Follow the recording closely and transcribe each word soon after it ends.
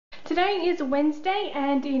Today is Wednesday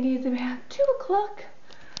and it is about 2 o'clock.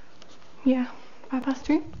 Yeah,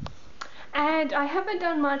 2:05. And I haven't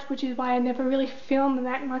done much, which is why I never really film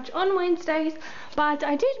that much on Wednesdays. But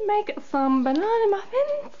I did make some banana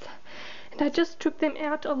muffins and I just took them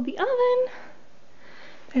out of the oven.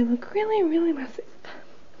 They look really, really massive.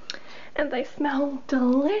 And they smell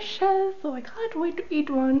delicious, so I can't wait to eat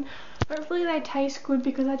one. Hopefully they taste good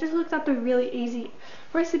because I just looked up a really easy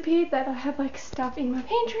recipe that I have like stuff in my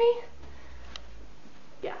pantry.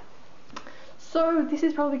 Yeah. So this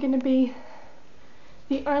is probably going to be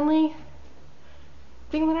the only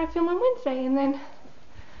thing that I film on Wednesday, and then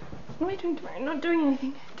what am I doing tomorrow? Not doing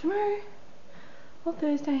anything. Tomorrow or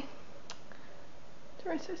Thursday.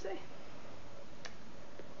 Tomorrow's Thursday.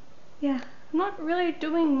 Yeah, I'm not really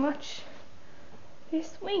doing much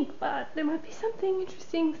this week, but there might be something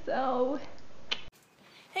interesting, so...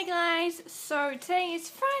 Hey guys, so today is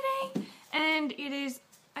Friday, and it is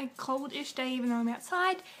a coldish day even though I'm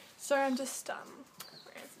outside, so I'm just,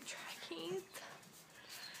 wearing some trackies.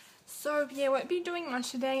 So yeah, won't be doing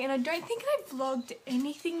much today, and I don't think I vlogged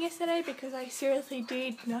anything yesterday because I seriously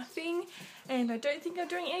did nothing, and I don't think I'm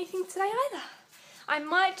doing anything today either. I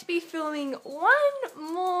might be filming one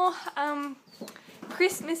more,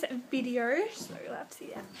 Christmas video, so you'll have to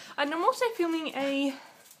see that. And I'm also filming a,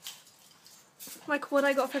 like, what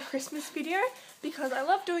I got for Christmas video, because I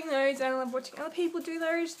love doing those and I love watching other people do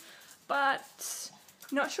those, but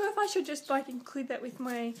not sure if I should just, like, include that with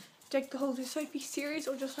my Jake the Holder Sophie series,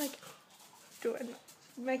 or just, like, do it and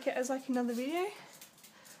make it as, like, another video.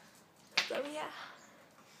 So, yeah.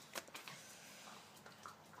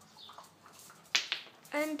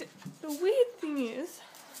 And the weird thing is,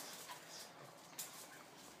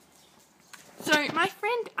 so my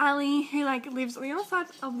friend Ali, who like lives on the other side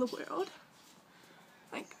of the world,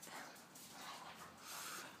 like,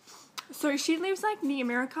 so she lives like near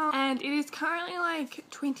America, and it is currently like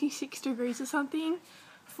 26 degrees or something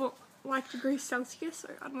for like degrees Celsius, so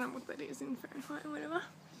I don't know what that is in Fahrenheit or whatever,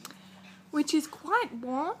 which is quite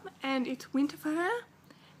warm, and it's winter for her,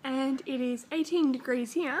 and it is 18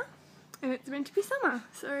 degrees here, and it's meant to be summer,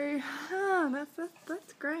 so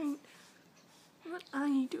that's great. What are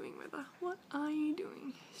you doing, weather? What are you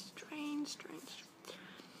doing? Strange, strange.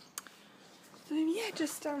 So yeah,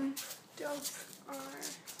 just dogs are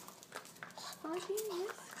barking,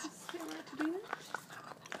 yes, because they're allowed to do that.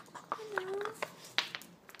 Hello.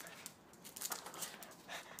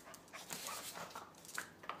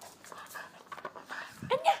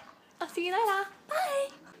 And yeah, I'll see you later. Bye.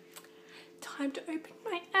 Time to open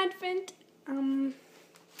my advent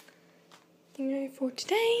thingo for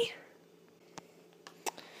today.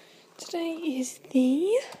 Today is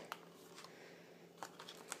the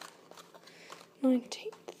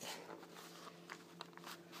 19th.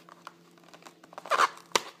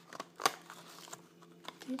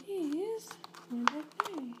 It is my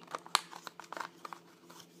birthday.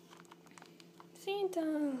 Santa.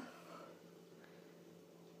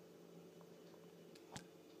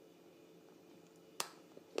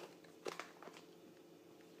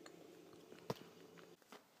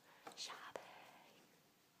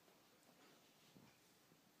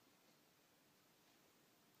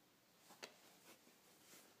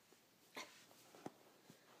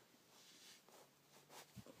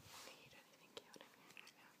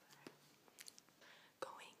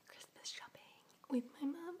 With my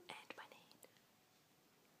mum and my dad.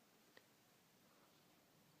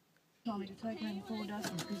 Told me to take around 4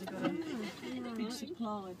 dozen because they've got a big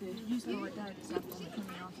supply. They're used the right day this after on the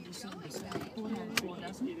 29th of December, so I bought home 4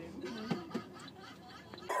 dozen.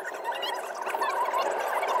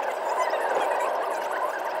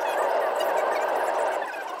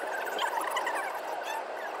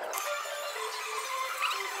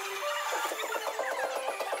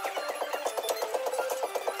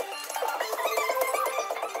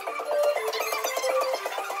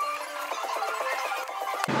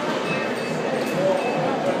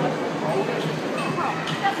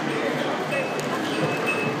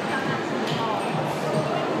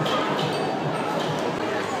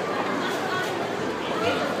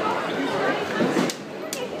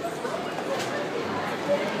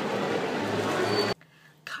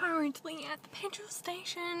 Currently at the petrol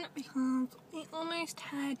station because we almost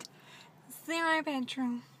had 0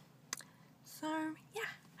 petrol. So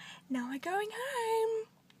yeah, now we're going home.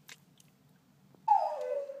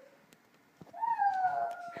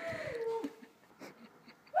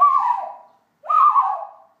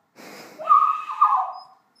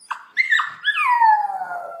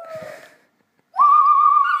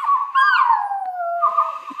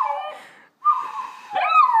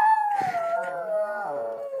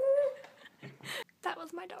 That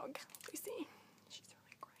was my dog. dog, Lucy. She's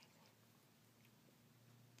really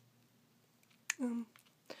crazy.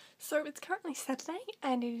 So it's currently Saturday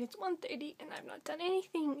and it is 1:30 and I've not done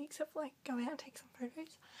anything except for like go out and take some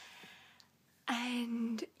photos.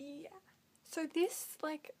 And yeah, so this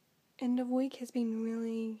like end of week has been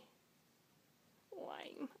really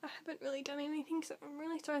lame. I haven't really done anything, so I'm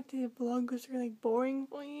really sorry if the vlog was really boring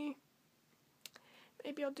for you.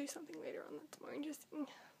 Maybe I'll do something later on that's more interesting.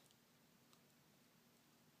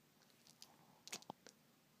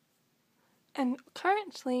 And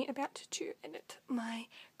currently about to edit my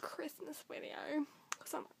Christmas video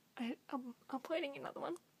because I'm uploading another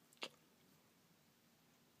one.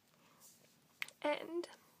 And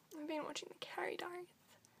I've been watching the Carrie Diaries.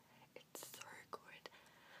 It's so good.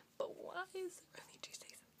 But why is there only 2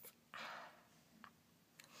 seasons?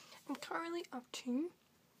 I'm currently up to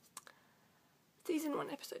season 1,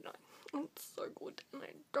 episode 9. It's so good and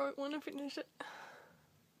I don't want to finish it.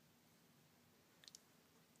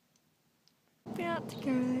 About to go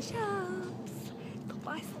to the shops to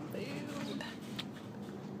buy some food.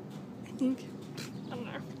 I think. I don't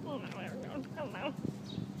know. I don't know where we're going. I don't know.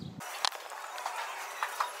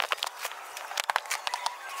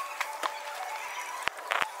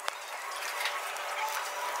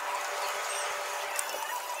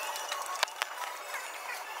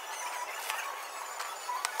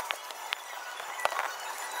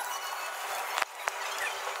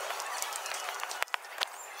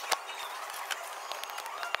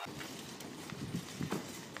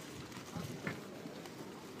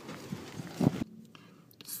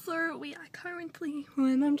 So we are currently,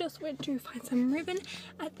 my mum just went to find some ribbon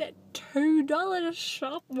at that $2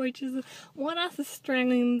 shop, which is what us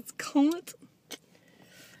Australians call it.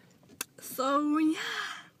 So yeah,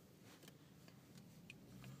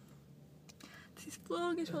 this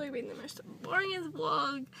vlog has probably been the most boringest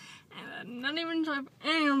vlog and I'm not even sure if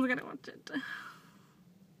anyone's gonna watch it.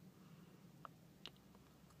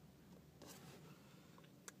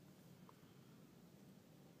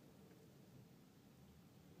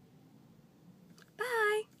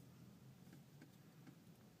 Bye!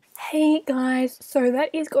 Hey guys, so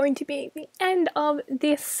that is going to be the end of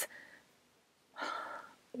this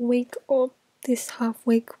week, or this half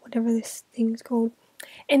week, whatever this thing's called.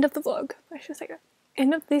 End of the vlog, I should say that.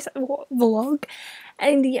 End of this vlog.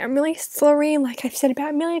 And yeah, I'm really sorry, like I've said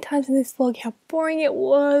about a million times in this vlog how boring it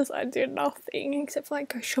was. I did nothing except for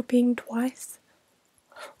like go shopping twice.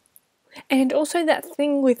 And also that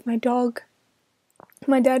thing with my dog.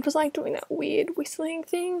 My dad was like doing that weird whistling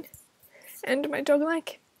thing. And my dog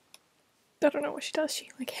like, I don't know what she does, she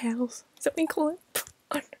like howls. Is that what we call it?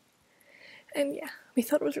 And yeah, we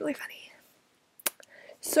thought it was really funny.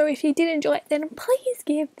 So if you did enjoy it, then please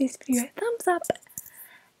give this video a thumbs up.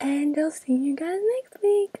 And I'll see you guys next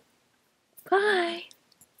week. Bye!